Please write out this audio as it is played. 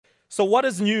So what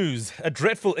is news? A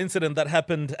dreadful incident that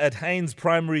happened at Haynes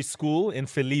Primary School in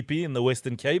Philippi in the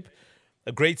Western Cape.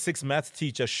 A grade 6 math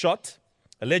teacher shot,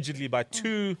 allegedly by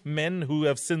two men who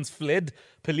have since fled.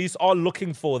 Police are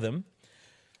looking for them.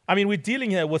 I mean, we're dealing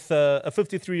here with a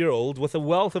 53-year-old with a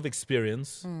wealth of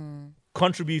experience,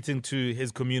 contributing to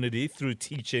his community through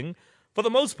teaching, for the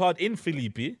most part in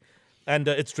Philippi. And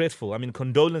it's dreadful. I mean,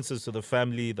 condolences to the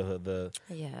family, those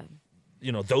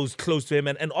close to him,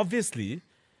 and obviously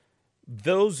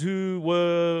those who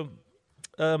were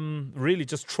really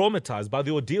just traumatized by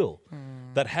the ordeal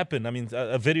that happened. I mean,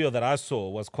 a video that I saw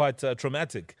was quite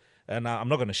traumatic. And I'm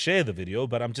not going to share the video,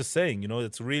 but I'm just saying,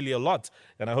 it's really a lot.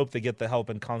 And I hope they get the help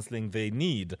and counseling they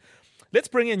need. Let's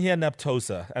bring in here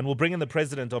NAPTOSA, and we'll bring in the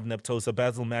president of NAPTOSA,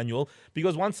 Basil Manuel,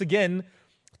 because once again,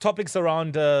 topics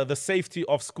around the safety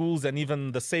of schools and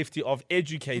even the safety of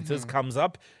educators comes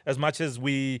up, as much as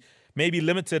we may be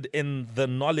limited in the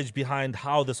knowledge behind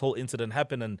how this whole incident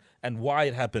happened and why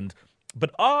it happened.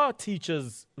 But are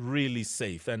teachers really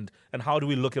safe? And how do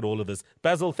we look at all of this?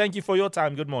 Basil, thank you for your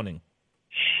time. Good morning.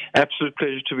 Absolute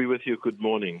pleasure to be with you. Good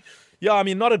morning. Yeah, I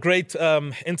mean, not a great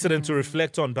incident to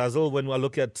reflect on, Basil, when we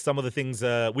look at some of the things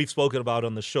we've spoken about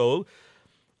on the show.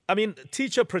 I mean,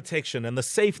 teacher protection and the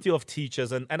safety of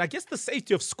teachers and I guess the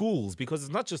safety of schools, because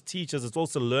it's not just teachers, it's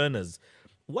also learners.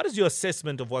 What is your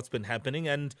assessment of what's been happening?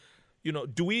 And,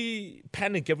 do we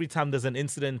panic every time there's an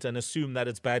incident and assume that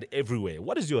it's bad everywhere?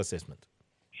 What is your assessment?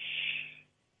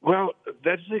 Well,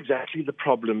 that's exactly the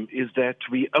problem, is that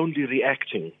we're only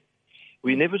reacting.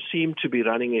 We never seem to be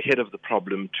running ahead of the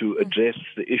problem to address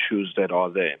the issues that are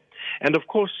there. And of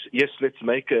course, yes, let's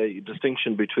make a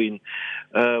distinction between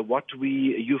what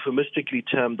we euphemistically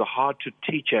term the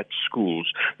hard-to-teach at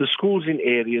schools, the schools in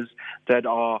areas that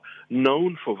are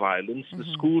known for violence, the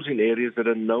schools in areas that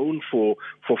are known for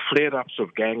flare-ups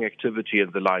of gang activity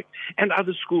and the like, and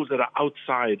other schools that are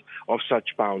outside of such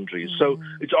boundaries. So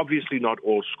it's obviously not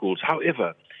all schools.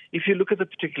 However, if you look at the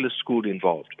particular school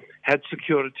involved, had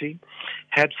security,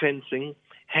 had fencing,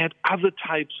 had other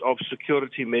types of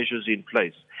security measures in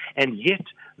place, and yet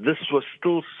this was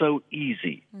still so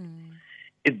easy.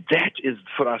 That is,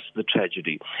 for us, the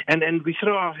tragedy. And we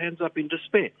throw our hands up in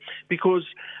despair because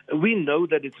we know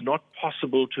that it's not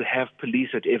possible to have police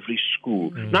at every school.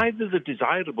 Neither is it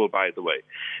desirable, by the way.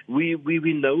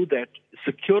 We know that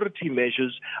security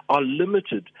measures are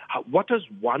limited. What does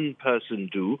one person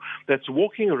do that's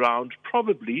walking around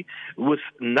probably with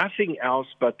nothing else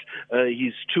but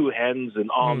his two hands and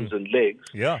arms and legs?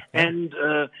 And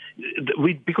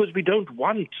because we don't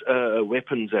want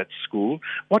weapons at school,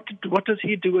 what does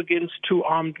he do against two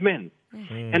armed men?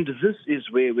 And this is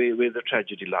where the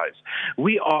tragedy lies.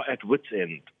 We are at wit's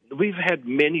end. We've had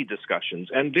many discussions,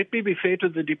 and let me be fair to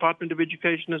the Department of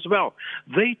Education as well.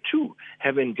 They, too,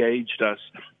 have engaged us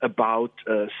about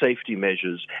safety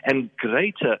measures and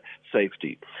greater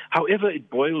safety. However, it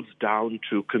boils down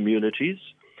to communities.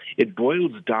 It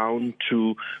boils down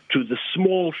to the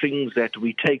small things that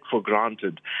we take for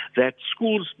granted, that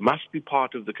schools must be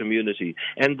part of the community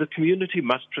and the community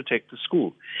must protect the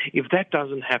school. If that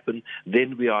doesn't happen,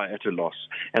 then we are at a loss.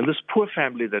 And this poor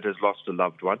family that has lost a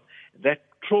loved one, that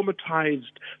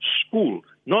traumatized school,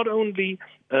 not only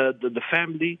the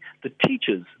family, the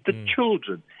teachers, the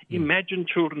children. Imagine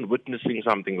children witnessing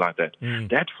something like that.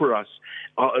 That, for us,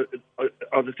 are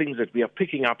the things that we are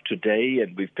picking up today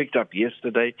and we've picked up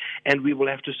yesterday, and we will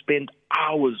have to spend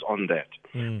hours on that.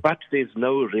 But there's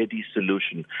no ready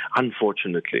solution,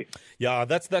 unfortunately. Yeah,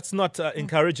 that's not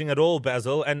encouraging at all,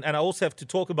 Basil. And I also have to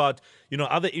talk about,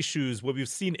 other issues where we've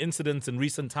seen incidents in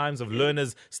recent times of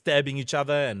learners stabbing each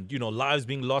other and, lives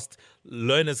being lost,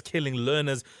 learners killing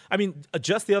learners. I mean,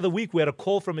 just the other week, we had a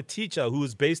call from a teacher who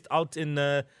was based out in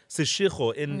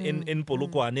Seshego in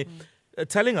Polokwane,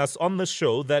 telling us on the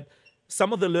show that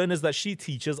some of the learners that she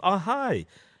teaches are high.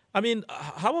 I mean,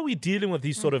 how are we dealing with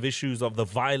these sort of issues of the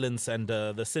violence and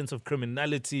the sense of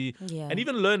criminality and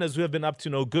even learners who have been up to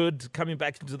no good, coming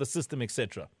back into the system,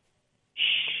 etc.?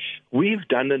 We've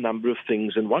done a number of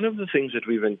things, and one of the things that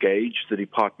we've engaged the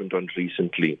department on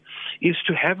recently is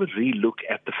to have a relook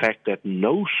at the fact that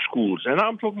no schools, and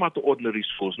I'm talking about the ordinary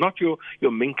schools, not your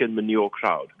mink and manure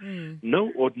crowd,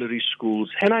 no ordinary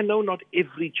schools, and I know not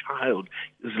every child's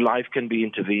life can be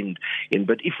intervened in,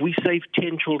 but if we save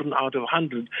 10 children out of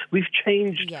 100, we've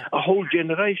changed a whole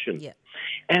generation.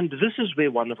 And this is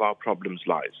where one of our problems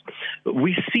lies.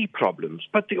 We see problems,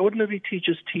 but the ordinary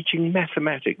teacher's teaching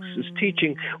mathematics, is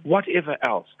teaching whatever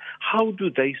else. How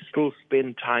do they still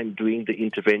spend time doing the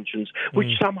interventions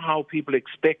which somehow people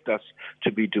expect us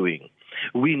to be doing?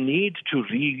 We need to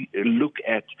look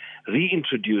at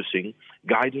reintroducing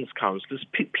guidance counselors,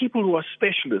 people who are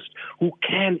specialists, who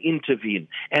can intervene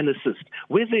and assist,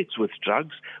 whether it's with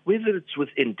drugs, whether it's with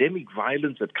endemic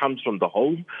violence that comes from the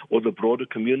home or the broader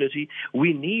community.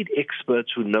 We need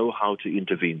experts who know how to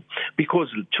intervene, because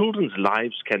children's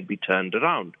lives can be turned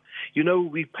around. You know,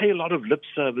 we pay a lot of lip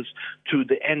service to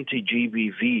the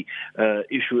anti-GBV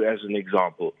issue as an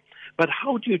example. But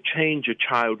how do you change a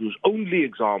child whose only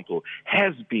example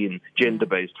has been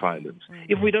gender-based violence?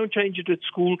 If we don't change it at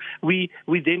school, we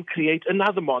then create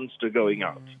another monster going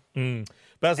out.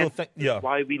 Basil, That's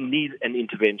why we need an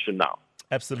intervention now.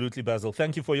 Absolutely, Basil.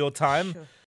 Thank you for your time. Sure.